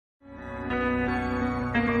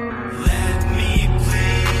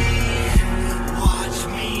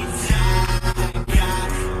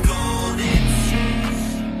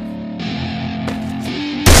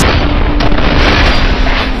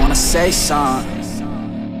say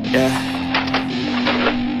something. Yeah,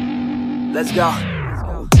 let's go.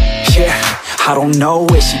 Yeah, I don't know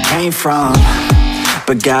where she came from,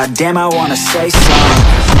 but goddamn I wanna say something.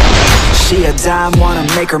 She a dime, wanna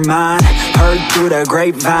make her mine. Heard through the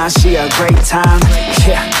grapevine, she a great time.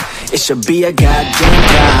 Yeah, it should be a goddamn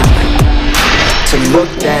crime to look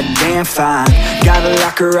that damn fine. Gotta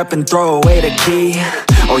lock her up and throw away the key,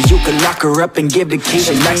 or you can lock her up and give the key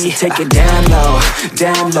to me. She likes to take it down low,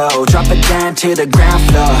 drop it down to the ground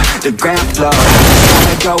floor, the ground floor.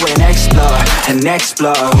 Wanna go and explore,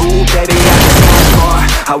 ooh baby I just want more,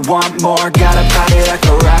 I want more. Got a body like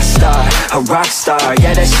a rock star,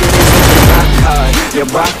 yeah that shit is really rock hard, yeah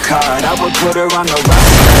rock hard. I would put her on the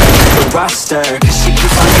roster, cause she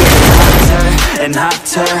keeps on getting hotter and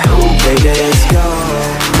hotter. Ooh baby let's go.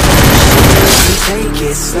 She take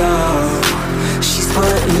it slow, she's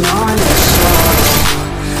putting on a show,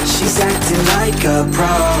 she's acting like a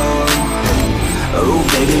pro. Oh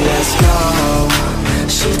baby let's go.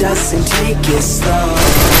 She doesn't take it slow,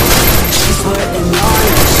 she's putting on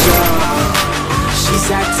a show, she's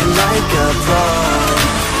acting like a pro.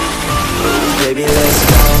 Oh baby let's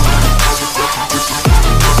go.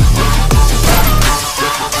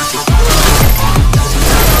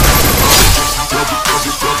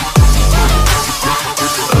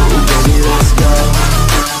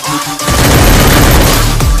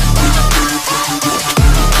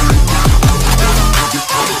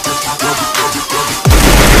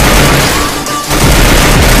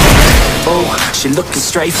 She looking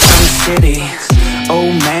straight from the city.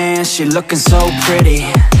 Oh man, she looking so pretty.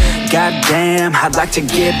 Goddamn, I'd like to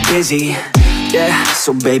get busy. Yeah,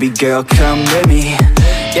 so baby girl, come with me.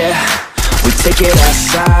 Yeah, we take it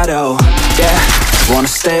outside, oh yeah. Wanna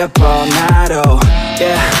stay up all night, oh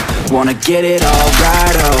yeah. Wanna get it all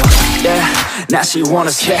right, oh yeah. Now she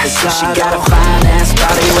wanna skip the slide. She got a fine ass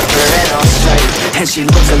body with her head on straight, and she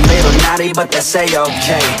looks a little naughty, but that's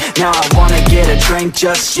a-okay. Now I wanna get a drink,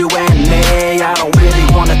 just you and me. I don't really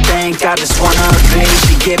wanna think, I just wanna be.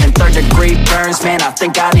 She giving third-degree burns, man, I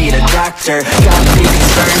think I need a doctor. Gotta be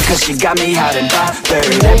concerned, cause she got me hot and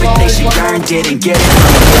bothered. Everything she earned, didn't get it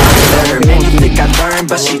from a doctor. Man, you think I learned,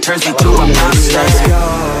 but she turns me to a monster.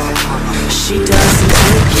 She doesn't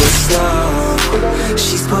take it slow,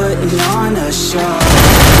 she's putting on a show,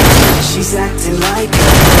 she's acting like a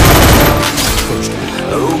pro.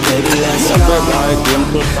 Oh baby let's go.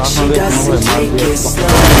 She doesn't take it slow,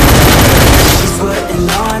 she's putting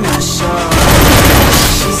on a show,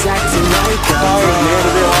 she's acting like a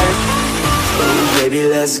pro. Oh baby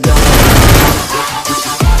let's go.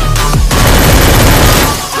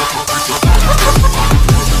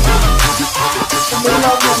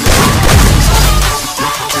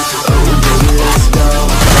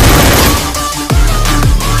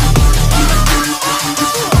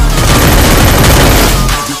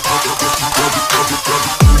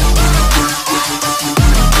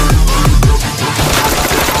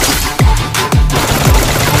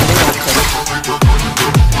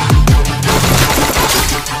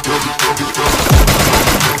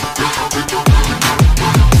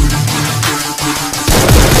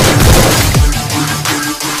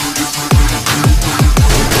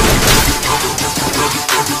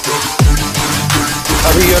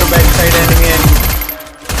 अभी और back side enemy है।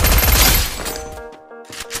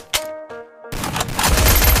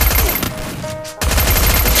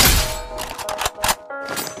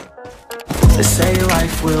 They say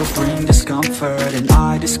life will bring discomfort, and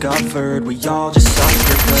I discovered we all just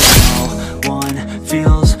suffer, cause no one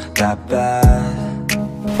feels that bad.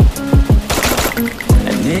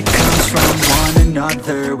 And it comes from one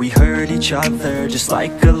another, we hurt each other just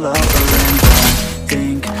like a lover. And don't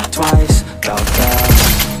think twice about that.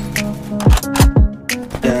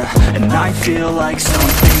 Yeah, and I feel like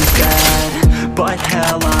something's bad, but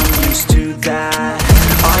hell I'm used to that.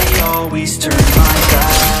 I always turn my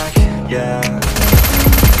back, yeah.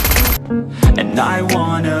 And I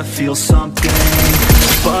wanna feel something,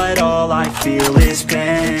 but all I feel is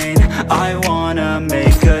pain. I wanna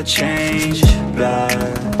make a change, but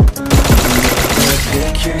you either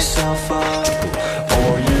pick yourself up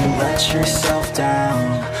or you let yourself down.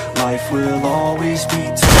 Life will always be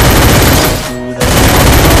tough through the down.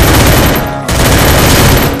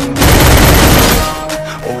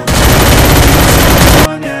 Or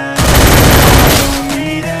someone else. I don't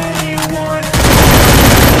need anyone,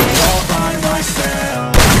 all by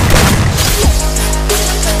myself.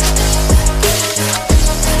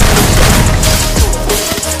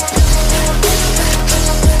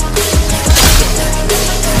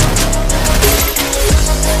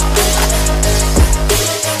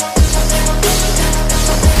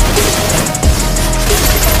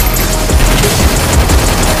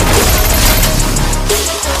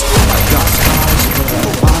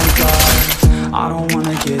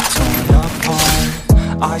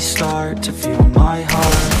 start to feel my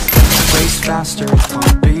heart race faster,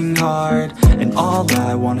 pumping hard. And all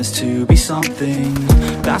I want is to be something.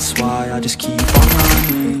 That's why I just keep on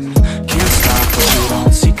running. Can't stop what you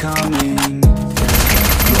don't see coming.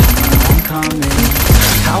 You know I'm coming.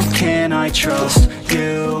 How can I trust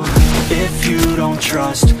you if you don't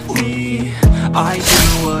trust me? I do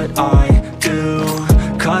what I do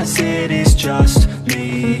 'cause it is just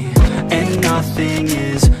me, and nothing is